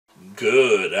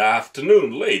Good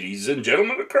afternoon, ladies and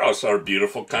gentlemen across our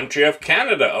beautiful country of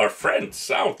Canada, our friends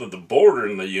south of the border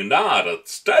in the United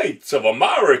States of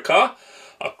America,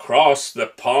 across the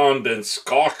pond in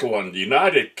Scotland,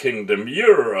 United Kingdom,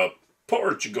 Europe,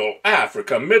 Portugal,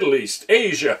 Africa, Middle East,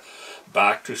 Asia,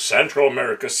 back to Central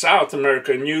America, South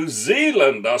America, New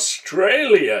Zealand,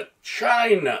 Australia,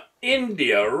 China,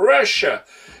 India, Russia,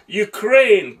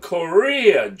 Ukraine,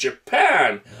 Korea,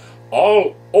 Japan,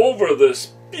 all over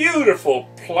this beautiful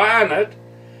planet.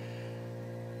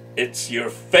 It's your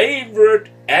favorite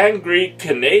angry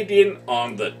Canadian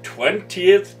on the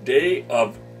 20th day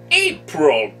of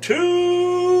April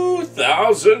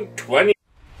 2020.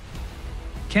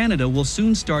 Canada will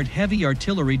soon start heavy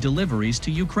artillery deliveries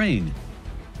to Ukraine.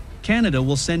 Canada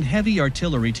will send heavy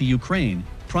artillery to Ukraine,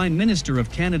 Prime Minister of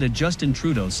Canada Justin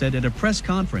Trudeau said at a press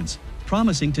conference,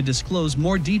 promising to disclose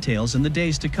more details in the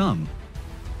days to come.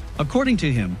 According to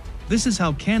him, this is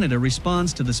how Canada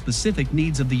responds to the specific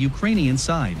needs of the Ukrainian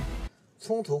side.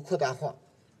 冲突扩大化、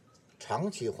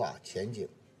长期化前景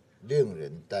令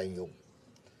人担忧，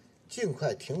尽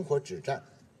快停火止战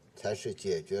才是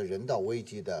解决人道危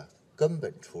机的根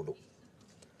本出路。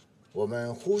我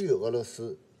们呼吁俄罗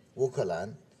斯、乌克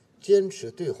兰坚持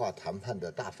对话谈判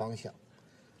的大方向，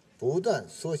不断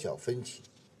缩小分歧，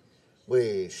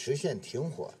为实现停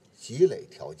火积累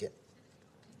条件。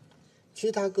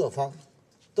其他各方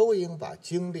都应把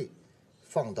精力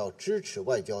放到支持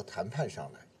外交谈判上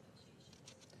来。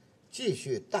继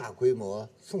续大规模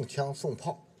送枪送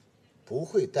炮，不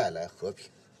会带来和平，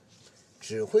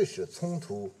只会使冲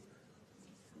突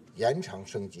延长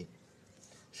升级，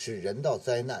使人道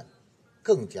灾难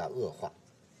更加恶化。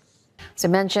 So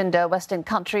mentioned Western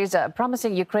countries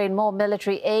promising Ukraine more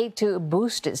military aid to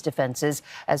boost its defenses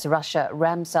as Russia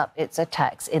ramps up its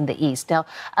attacks in the east. Now,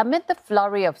 amid the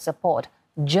flurry of support,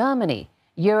 Germany,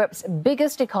 Europe's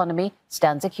biggest economy,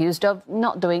 stands accused of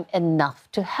not doing enough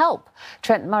to help.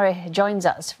 Trent Murray joins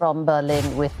us from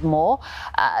Berlin with more.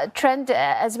 Trent,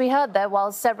 as we heard there,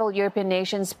 while several European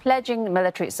nations pledging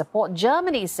military support,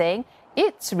 Germany is saying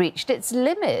it's reached its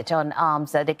limit on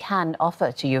arms that it can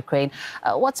offer to Ukraine.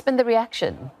 What's been the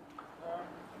reaction?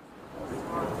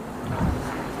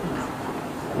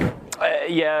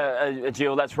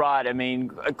 Jill, that's right. I mean,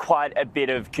 quite a bit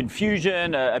of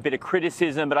confusion, a bit of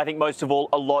criticism, but I think most of all,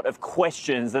 a lot of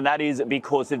questions. And that is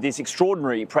because of this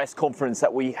extraordinary press conference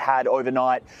that we had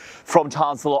overnight from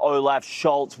Chancellor Olaf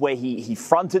Scholz, where he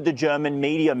fronted the German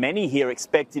media. Many here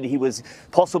expected he was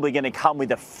possibly going to come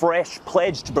with a fresh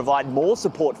pledge to provide more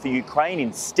support for Ukraine.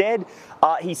 Instead,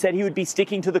 he said he would be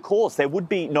sticking to the course. There would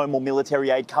be no more military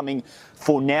aid coming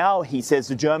for now. He says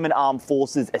the German armed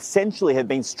forces essentially have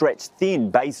been stretched thin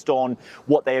based on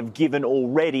what they have given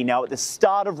already. Now, at the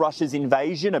start of Russia's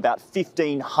invasion, about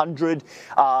 1,500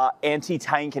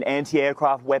 anti-tank and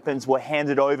anti-aircraft weapons were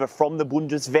handed over from the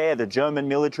Bundeswehr, the German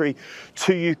military,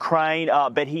 to Ukraine.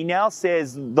 But he now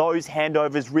says those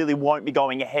handovers really won't be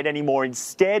going ahead anymore.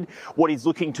 Instead, what he's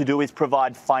looking to do is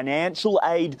provide financial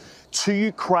aid to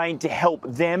Ukraine to help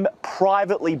them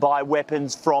privately buy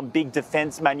weapons from big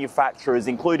defence manufacturers,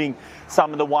 including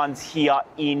some of the ones here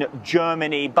in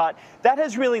Germany. But that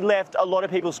has really left a lot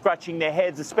of people scratching their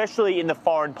heads, especially in the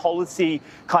foreign policy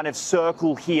kind of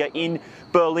circle here in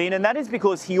Berlin. And that is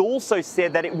because he also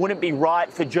said that it wouldn't be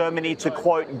right for Germany to,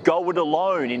 quote, go it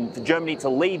alone and for Germany to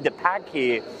lead the pack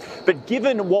here. But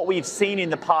given what we've seen in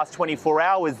the past 24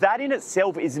 hours, that in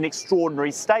itself is an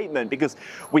extraordinary statement, because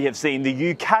we have seen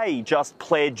the UK just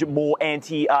pledge more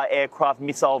anti-aircraft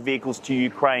missile vehicles to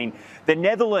Ukraine, the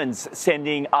Netherlands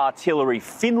sending artillery,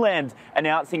 Finland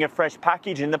announcing a fresh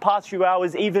package. In the past few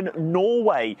hours, even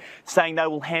Norway saying they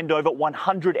will hand over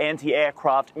 100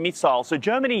 anti-aircraft missiles. So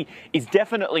Germany is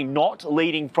definitely not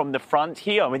leading from the front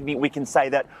here. I mean, we can say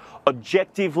that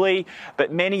objectively,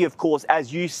 but many, of course,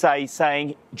 as you say,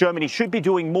 saying Germany should be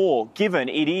doing more, given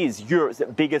it is Europe's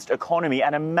biggest economy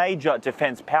and a major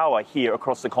defence power here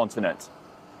across the continent.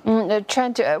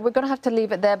 Trent, we're going to have to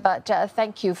leave it there, but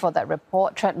thank you for that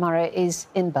report. Trent Murray is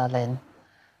in Berlin.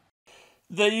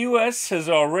 The U.S. has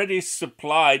already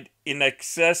supplied in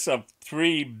excess of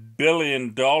 $3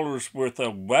 billion worth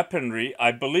of weaponry.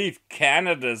 I believe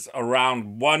Canada's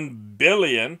around $1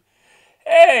 billion.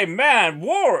 Hey, man,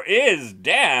 war is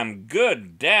damn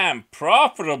good, damn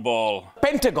profitable.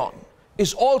 Pentagon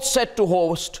is all set to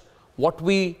host what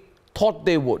we thought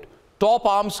they would. Top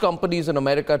arms companies in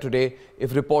America today,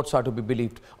 if reports are to be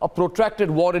believed. A protracted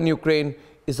war in Ukraine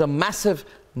is a massive,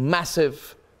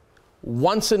 massive,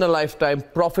 once-in-a-lifetime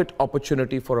profit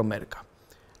opportunity for America.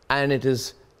 And it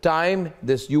is time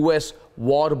this US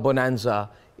war bonanza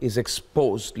is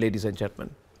exposed, ladies and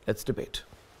gentlemen. Let's debate.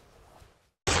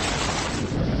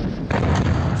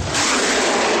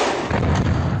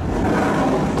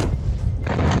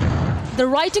 The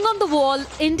writing on the wall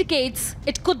indicates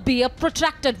it could be a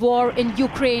protracted war in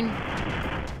Ukraine.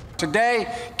 Today,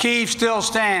 Kyiv still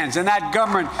stands and that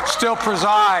government still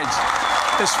presides.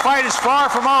 This fight is far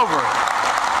from over.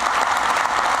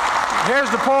 Here's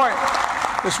the point.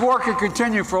 This war could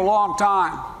continue for a long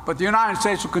time, but the United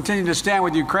States will continue to stand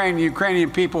with Ukraine and the Ukrainian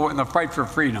people in the fight for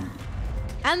freedom.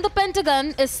 And the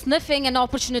Pentagon is sniffing an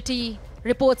opportunity.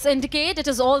 Reports indicate it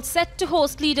is all set to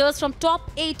host leaders from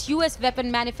top 8 US weapon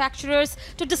manufacturers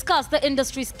to discuss the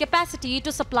industry's capacity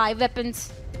to supply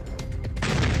weapons.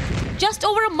 Just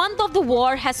over a month of the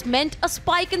war has meant a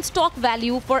spike in stock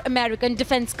value for American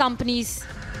defense companies.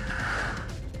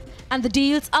 And the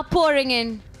deals are pouring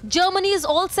in. Germany is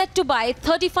all set to buy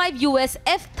 35 US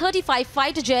F-35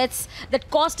 fighter jets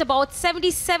that cost about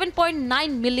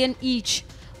 $77.9 million each.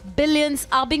 Billions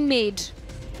are being made.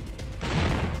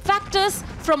 Factors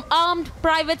from armed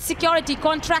private security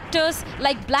contractors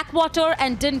like Blackwater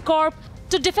and DynCorp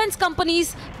to defense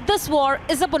companies, this war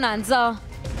is a bonanza.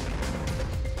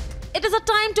 It is a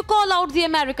time to call out the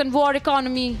American war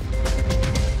economy.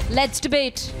 Let's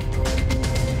debate.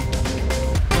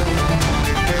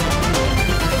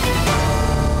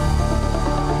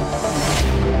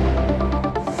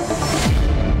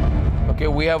 Okay,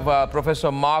 we have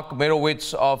Professor Mark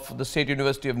Merowitz of the State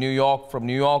University of New York from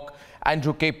New York,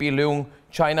 Andrew K.P. Leung,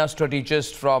 China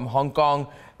strategist from Hong Kong,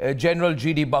 General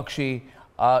G.D. Bakshi,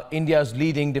 India's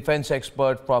leading defense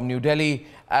expert from New Delhi.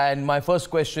 And my first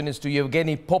question is to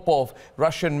Yevgeny Popov,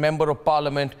 Russian member of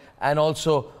parliament and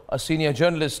also a senior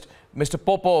journalist. Mr.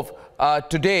 Popov,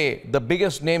 today the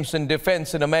biggest names in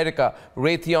defense in America,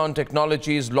 Raytheon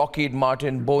Technologies, Lockheed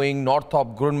Martin, Boeing,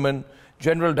 Northrop Grumman,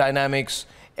 General Dynamics,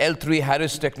 L3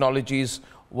 Harris Technologies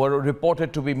were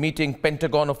reported to be meeting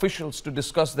Pentagon officials to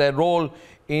discuss their role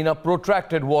in a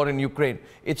protracted war in Ukraine.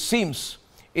 It seems,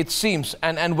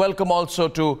 and welcome also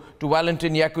to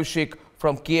Valentin Yakushik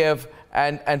from Kiev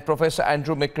and Professor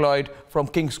Andrew McLeod from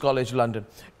King's College London.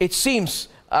 It seems,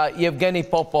 Yevgeny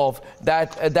Popov,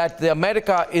 that the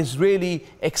America is really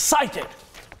excited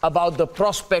about the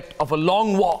prospect of a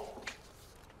long war,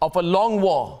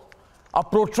 a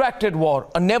protracted war,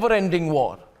 a never-ending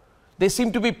war. They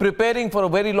seem to be preparing for a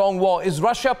very long war. Is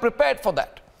Russia prepared for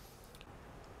that?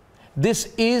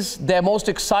 This is their most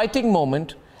exciting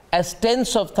moment as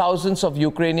tens of thousands of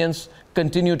Ukrainians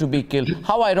continue to be killed.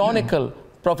 How ironical,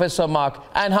 Professor Mark,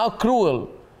 and how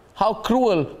cruel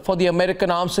for the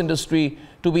American arms industry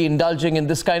to be indulging in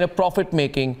this kind of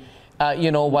profit-making,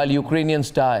 while Ukrainians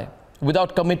die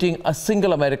without committing a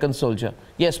single American soldier.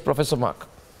 Yes, Professor Mark.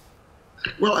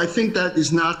 Well, I think that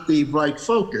is not the right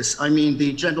focus. I mean,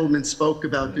 the gentleman spoke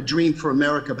about the dream for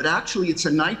America, but actually it's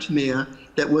a nightmare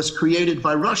that was created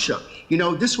by Russia. You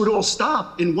know, this would all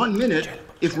stop in 1 minute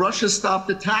if Russia stopped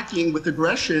attacking with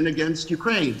aggression against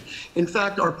Ukraine. In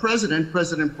fact, our president,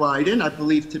 President Biden, I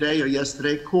believe today or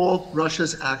yesterday, called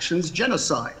Russia's actions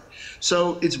genocide.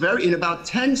 So it's in about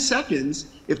 10 seconds,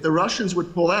 if the Russians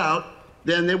would pull out,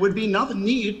 then there would be no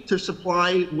need to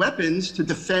supply weapons to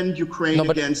defend Ukraine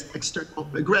against external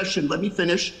aggression. Let me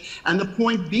finish. And the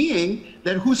point being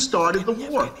that who started the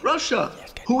war? Russia.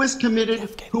 Who is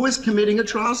committing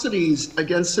atrocities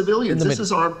against civilians? This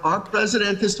is our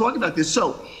president is talking about this.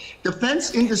 So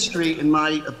defense industry, in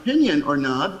my opinion,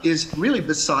 Arnab, is really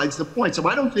besides the point. So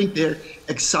I don't think they're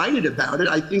excited about it.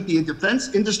 I think the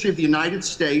defense industry of the United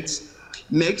States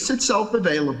makes itself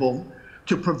available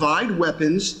to provide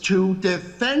weapons to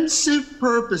defensive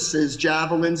purposes,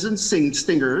 javelins and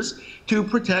stingers, to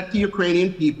protect the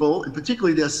Ukrainian people, and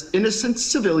particularly the innocent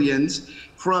civilians,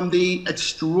 from the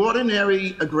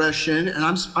extraordinary aggression. And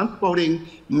I'm quoting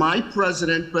my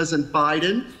president, President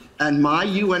Biden, and my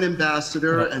UN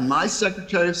ambassador and my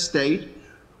Secretary of State,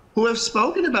 who have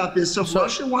spoken about this. So if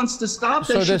Russia wants to stop,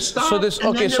 they should stop, and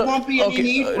then there won't be any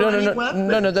need for any weapons.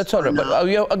 No, that's all right.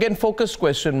 But again, focused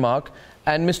question, Mark.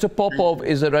 And Mr. Popov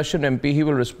is a Russian MP. He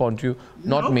will respond to you,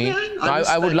 not me.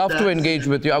 I would love to engage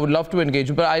with you. I would love to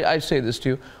engage, but I say this to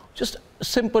you. Just a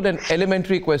simple and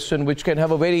elementary question which can have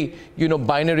a very,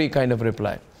 binary kind of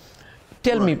reply.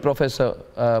 Tell me, Professor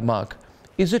Mark,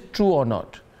 is it true or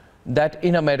not that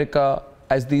in America,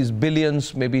 as these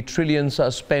billions, maybe trillions are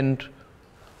spent,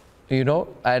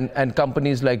 and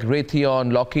companies like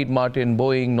Raytheon, Lockheed Martin,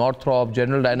 Boeing, Northrop,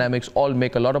 General Dynamics all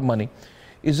make a lot of money,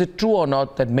 is it true or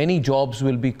not that many jobs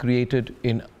will be created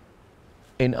in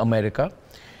America?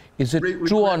 Is it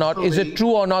true or not? Is it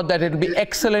true or not that it will be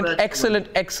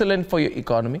excellent for your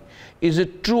economy? Is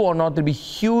it true or not there will be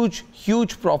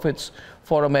huge profits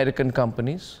for American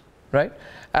companies, right?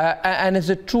 And is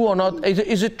it true or not?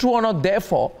 Is it true or not?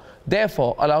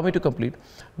 Therefore, allow me to complete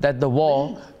that the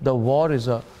war is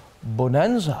a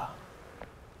bonanza.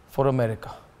 for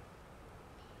America.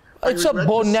 It's a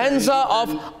bonanza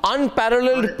of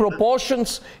unparalleled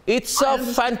proportions. It's a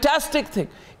fantastic thing.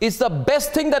 It's the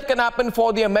best thing that can happen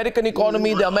for the American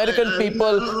economy, the American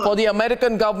people, for the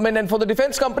American government, and for the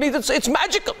defense companies. It's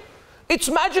magical. It's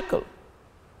magical.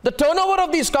 The turnover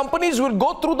of these companies will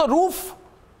go through the roof.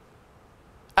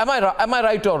 Am I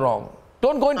right or wrong?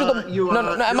 Don't go into the...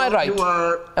 am I right?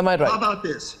 Am I right? How about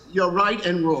this? You're right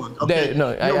and wrong. Okay?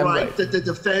 You're right that the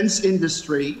defense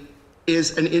industry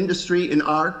is an industry in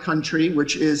our country,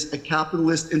 which is a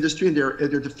capitalist industry, and there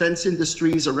are defense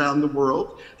industries around the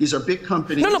world. These are big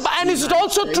companies. And is it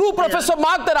also true, Professor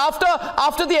Mark, that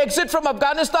after the exit from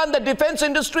Afghanistan, the defense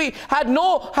industry had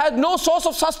no source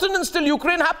of sustenance till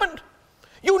Ukraine happened?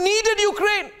 You needed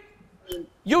Ukraine.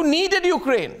 You needed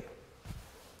Ukraine.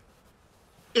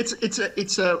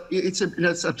 It's an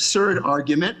absurd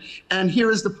argument, and here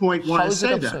is the point why I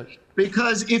say that.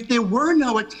 Because if there were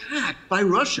no attack by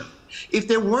Russia, if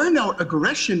there were no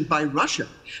aggression by Russia,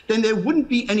 then there wouldn't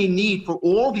be any need for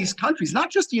all these countries, not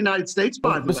just the United States,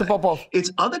 by the way. Popov. It's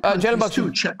other countries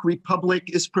too. Czech Republic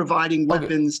is providing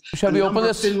weapons. Shall we open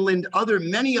this? Finland,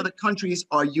 many other countries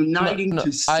are uniting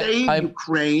to save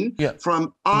Ukraine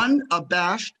from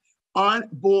unabashed,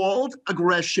 unballed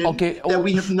aggression that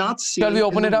we have not seen in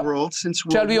the world since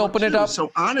World War II. So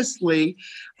honestly,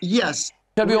 yes.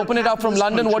 Shall we open it up from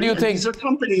London? What do you think? These are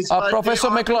companies, Professor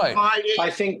McLeod. I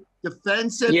think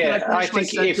defensive. I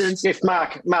think if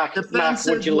Mark,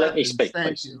 would you let me speak,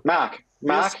 please? Mark,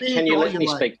 can you let me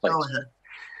speak, please? Go ahead.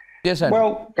 Yes, sir.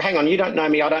 Well, hang on. You don't know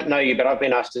me. I don't know you, but I've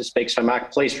been asked to speak. So,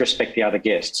 Mark, please respect the other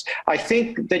guests. I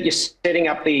think that you're setting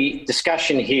up the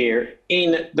discussion here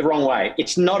in the wrong way.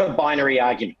 It's not a binary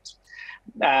argument.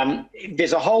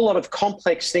 There's a whole lot of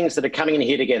complex things that are coming in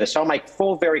here together. So I'll make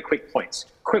 4 very quick points.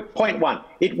 Quick point 1,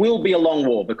 it will be a long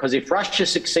war, because if Russia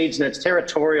succeeds in its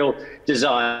territorial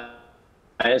desires,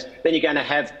 then you're going to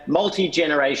have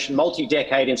multi-generation,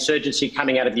 multi-decade insurgency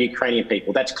coming out of the Ukrainian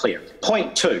people. That's clear.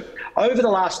 Point 2, over the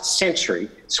last century,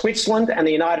 Switzerland and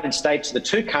the United States are the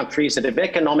 2 countries that have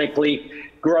economically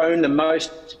grown the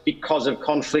most because of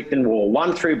conflict and war,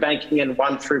 one through banking and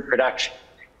one through production.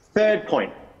 Third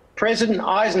point, President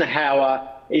Eisenhower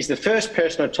is the first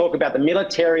person to talk about the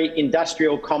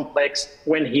military-industrial complex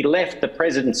when he left the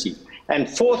presidency. And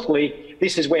fourthly,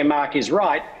 this is where Mark is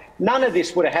right, none of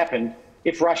this would have happened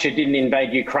if Russia didn't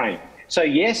invade Ukraine. So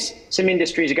yes, some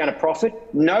industries are going to profit.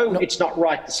 No, it's not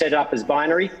right to set it up as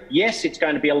binary. Yes, it's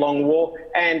going to be a long war.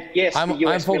 And yes, the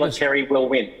US military will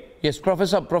win. Yes,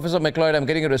 Professor McLeod, I'm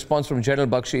getting a response from General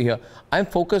Bakshi here. I'm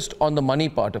focused on the money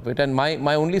part of it, and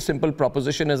my only simple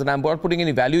proposition is, and I'm not putting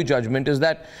any value judgment, is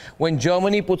that when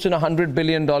Germany puts in $100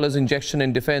 billion injection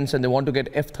in defense and they want to get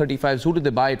F-35s, who do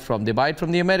they buy it from? They buy it from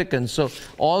the Americans. So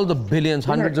all the billions,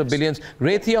 hundreds of billions.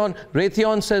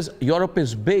 Raytheon says Europe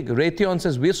is big. Raytheon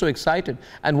says we're so excited.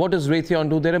 And what does Raytheon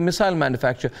do? They're a missile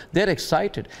manufacturer. They're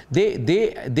excited.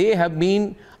 They have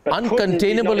been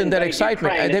uncontainable in their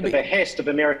excitement. At the behest of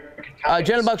American companies.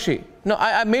 General Bakshi, no,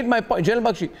 I made my point.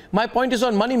 General Bakshi, my point is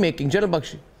on money making. General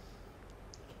Bakshi.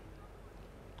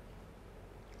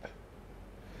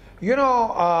 You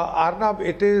know, Arnab,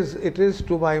 it is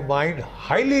to my mind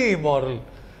highly immoral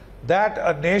that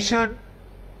a nation,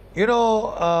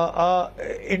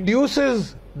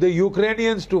 induces the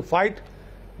Ukrainians to fight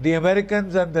the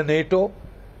Americans and the NATO,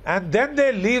 and then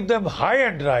they leave them high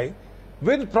and dry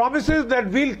with promises that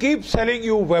we'll keep selling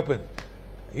you weapons.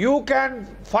 You can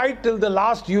fight till the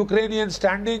last Ukrainian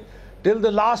standing, till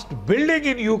the last building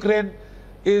in Ukraine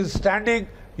is standing.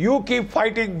 You keep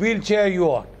fighting, we'll cheer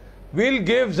you on. We'll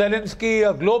give Zelensky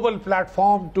a global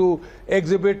platform to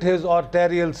exhibit his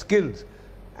arterial skills.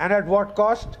 And at what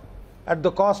cost? At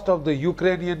the cost of the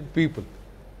Ukrainian people.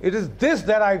 It is this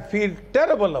that I feel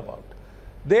terrible about.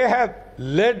 They have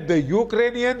led the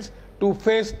Ukrainians to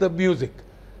face the music.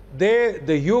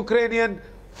 The Ukrainian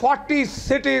 40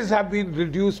 cities have been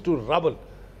reduced to rubble.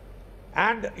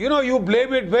 And you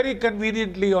blame it very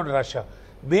conveniently on Russia.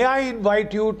 May I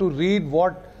invite you to read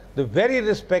what the very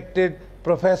respected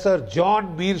Professor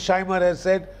John Mearsheimer has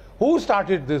said, who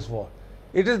started this war.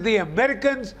 It is the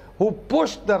Americans who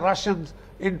pushed the Russians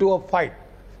into a fight,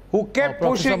 who kept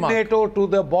pushing NATO to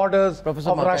the borders of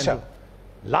Russia.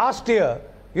 Last year,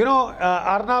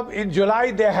 Arnab, in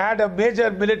July they had a major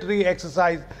military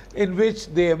exercise in which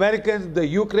the Americans, the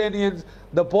Ukrainians,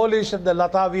 the Polish and the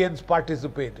Latvians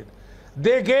participated.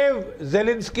 They gave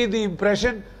Zelensky the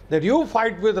impression that you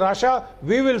fight with Russia,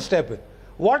 we will step in.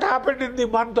 What happened in the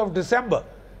month of December?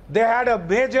 They had a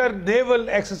major naval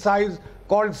exercise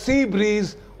called Sea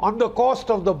Breeze on the coast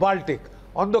of the Baltic,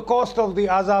 on the coast of the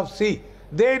Azov Sea.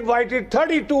 They invited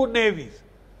 32 navies.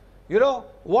 You know,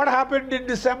 what happened in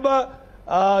December?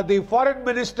 The foreign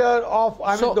minister of,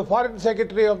 the foreign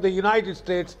secretary of the United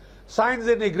States signs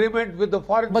an agreement with the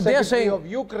foreign secretary of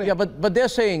Ukraine. Yeah, but they're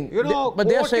saying, you know,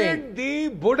 they're saying the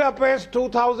Budapest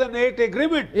 2008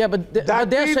 agreement. Yeah, but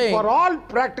they're saying, for all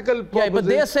practical purposes. Yeah, but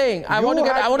they're saying, I want to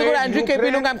go to Andrew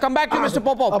KP. I'm come back to Mr.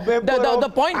 Popov.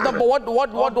 The point,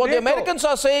 what the Americans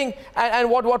are saying, and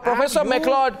what Professor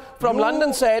McLeod from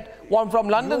London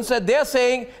said, they're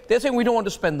saying we don't want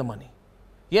to spend the money.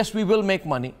 Yes, we will make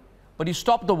money, but you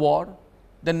stop the war,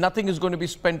 then nothing is going to be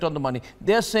spent on the money.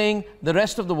 They're saying the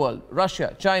rest of the world,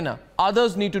 Russia, China,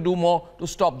 others need to do more to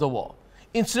stop the war.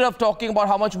 Instead of talking about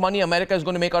how much money America is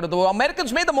going to make out of the war,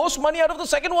 Americans made the most money out of the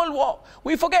Second World War.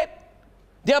 We forget.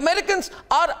 The Americans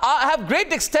have great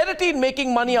dexterity in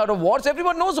making money out of wars.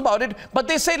 Everyone knows about it, but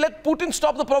they say, let Putin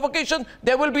stop the provocation,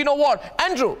 there will be no war.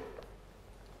 Andrew.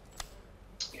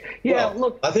 Yeah, well,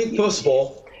 look. I think first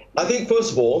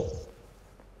of all,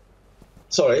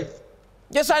 sorry.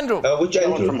 Yes, Andrew. Which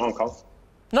Andrew? From Hong Kong.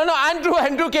 No, Andrew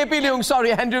KP Leung.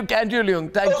 Sorry, Andrew Leung.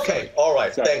 Thanks. Okay, all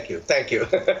right. Sorry. Thank you.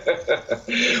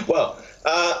 Well,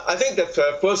 I think that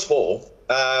first of all,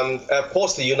 of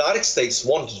course, the United States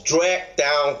want to drag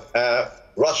down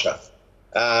Russia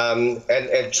and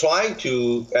trying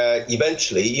to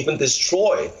eventually even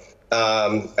destroy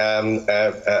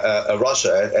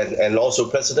Russia and also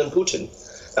President Putin.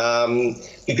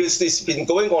 Because this has been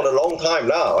going on a long time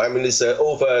now. I mean, it's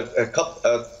over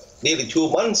nearly 2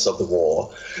 months of the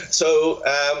war. So,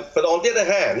 but on the other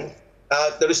hand,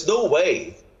 there is no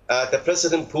way that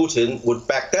President Putin would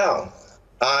back down.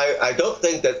 I don't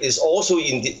think that is also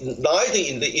neither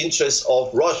in the interest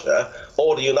of Russia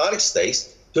or the United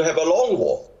States to have a long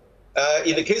war.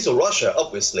 In the case of Russia,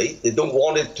 obviously, they don't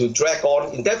want it to drag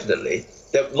on indefinitely.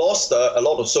 They've lost a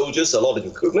lot of soldiers, a lot of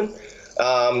equipment.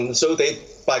 So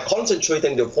by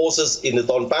concentrating their forces in the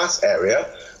Donbass area,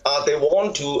 they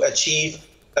want to achieve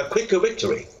a quicker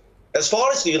victory. As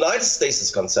far as the United States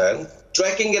is concerned,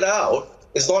 dragging it out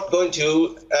is not going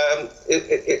to,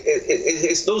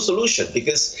 it's no solution,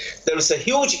 because there is a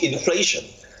huge inflation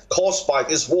caused by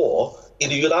this war in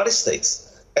the United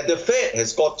States. And the Fed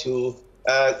has got to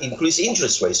increase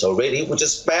interest rates already, which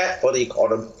is bad for the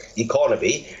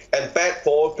economy and bad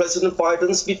for President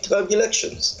Biden's midterm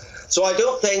elections. So I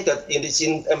don't think that it is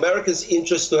in Americans'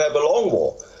 interest to have a long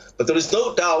war. But there is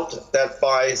no doubt that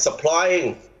by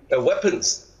supplying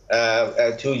weapons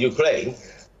to Ukraine,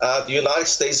 the United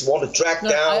States want to track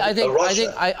down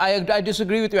Russia. I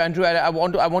disagree with you, Andrew. I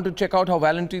want to check out how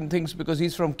Valentin thinks, because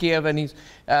he's from Kiev and he's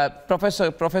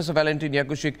Professor Valentin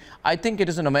Yakushik. I think it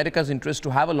is in America's interest to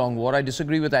have a long war. I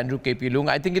disagree with Andrew KP Leung.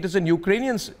 I think it is in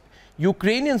Ukrainians'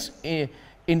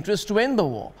 interest to end the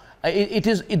war. It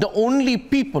is the only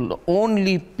people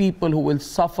who will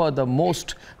suffer the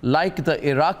most, like the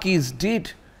Iraqis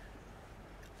did,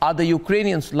 are the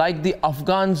Ukrainians. Like the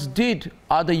Afghans did,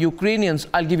 are the Ukrainians.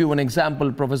 I'll give you one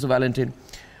example, Professor Valentin.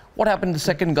 What happened in the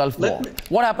Second Gulf War?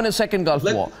 What happened in the Second Gulf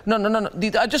War? No.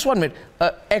 Just 1 minute.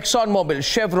 ExxonMobil,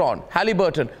 Chevron,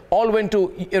 Halliburton, all went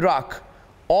to Iraq.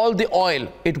 All the oil,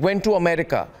 it went to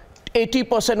America.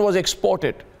 80% was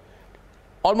exported.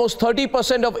 Almost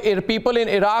 30% of people in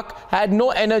Iraq had no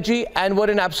energy and were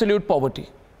in absolute poverty.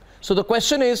 So the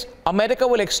question is, America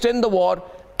will extend the war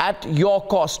at your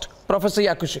cost. Professor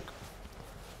Yakushik.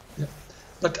 Yeah.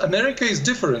 But America is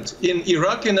different. In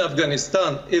Iraq and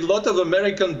Afghanistan, a lot of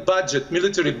American budget,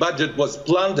 military budget, was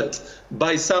plundered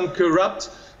by some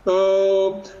corrupt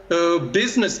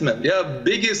businessmen,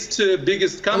 biggest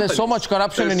companies. Well, there's so much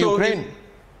corruption in Ukraine.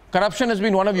 Corruption has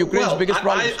been one of Ukraine's biggest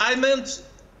problems. I meant,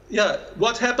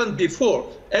 what happened before.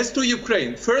 As to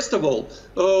Ukraine, first of all,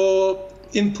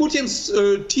 in Putin's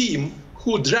team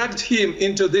who dragged him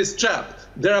into this trap,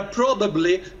 there are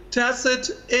probably tacit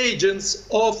agents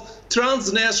of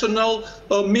transnational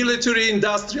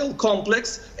military-industrial complex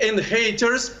and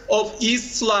haters of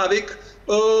East Slavic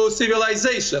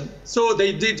civilization. So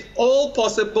they did all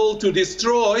possible to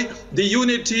destroy the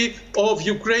unity of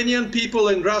Ukrainian people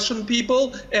and Russian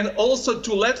people, and also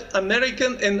to let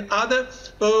American and other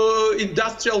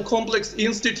industrial complex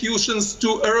institutions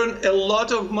to earn a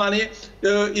lot of money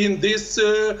in this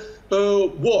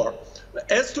war.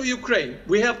 As to Ukraine,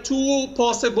 we have two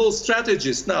possible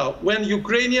strategies now. When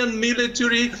Ukrainian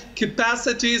military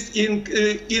capacities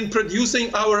in producing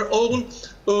our own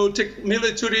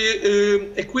military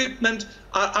equipment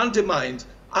are undermined,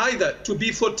 either to be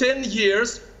for 10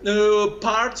 years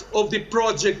part of the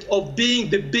project of being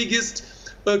the biggest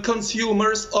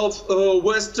consumers of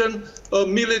Western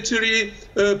military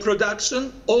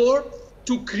production, or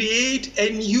to create a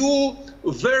new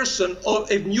version of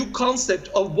a new concept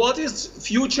of what is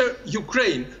future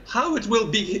Ukraine, how it will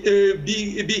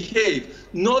behave,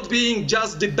 not being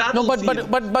just the battlefield.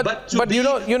 But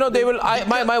you know they will.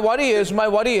 My worry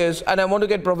is, and I want to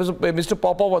get Mr.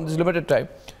 Popov on this limited time.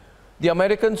 The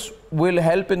Americans will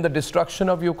help in the destruction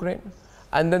of Ukraine,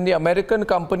 and then the American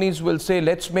companies will say,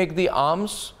 let's make the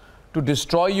arms to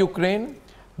destroy Ukraine,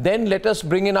 then let us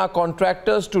bring in our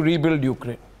contractors to rebuild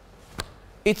Ukraine.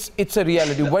 It's a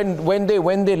reality.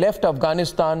 When they left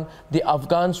Afghanistan, the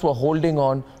Afghans were holding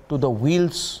on to the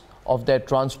wheels of their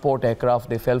transport aircraft.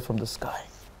 They fell from the sky.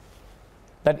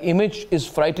 That image is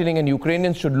frightening, and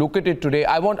Ukrainians should look at it today.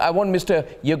 I want Mr.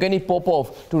 Yevgeny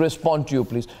Popov to respond to you,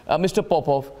 please. Mr.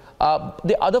 Popov,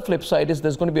 the other flip side is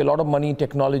there's going to be a lot of money,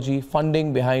 technology,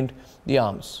 funding behind the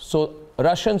arms. So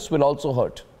Russians will also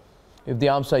hurt if the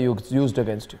arms are used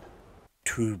against you.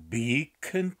 To be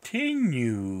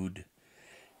continued.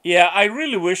 Yeah, I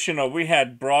really wish, we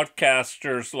had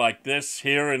broadcasters like this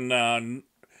here in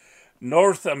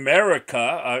North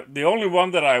America. The only one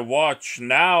that I watch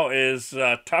now is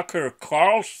Tucker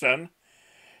Carlson.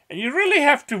 And you really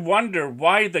have to wonder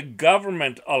why the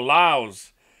government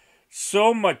allows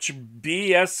so much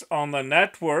BS on the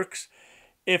networks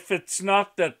if it's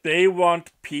not that they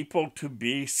want people to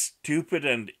be stupid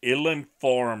and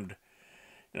ill-informed.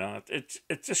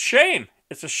 It's a shame.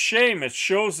 It's a shame. It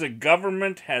shows the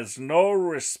government has no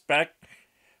respect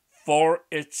for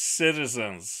its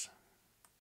citizens.